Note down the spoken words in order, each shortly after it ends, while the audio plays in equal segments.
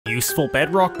Useful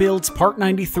Bedrock builds, part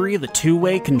 93, the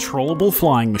two-way controllable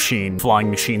flying machine.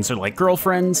 Flying machines are like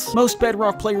girlfriends. Most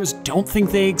Bedrock players don't think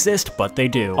they exist, but they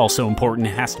do. Also important,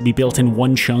 it has to be built in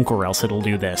one chunk or else it'll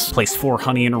do this. Place 4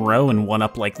 honey in a row and one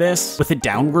up like this, with a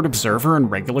downward observer and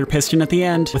regular piston at the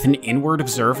end, with an inward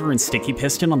observer and sticky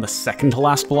piston on the second to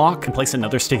last block, and place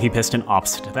another sticky piston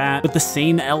opposite to that, with the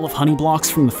same L of honey blocks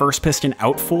from the first piston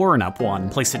out 4 and up 1.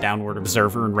 Place a downward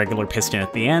observer and regular piston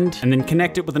at the end, and then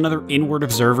connect it with another inward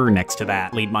observer next to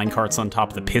that. Lead minecarts on top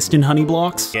of the piston honey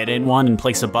blocks, get in one and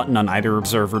place a button on either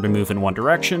observer to move in one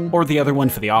direction, or the other one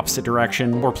for the opposite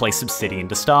direction, or place obsidian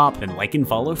to stop, and like and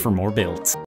follow for more builds.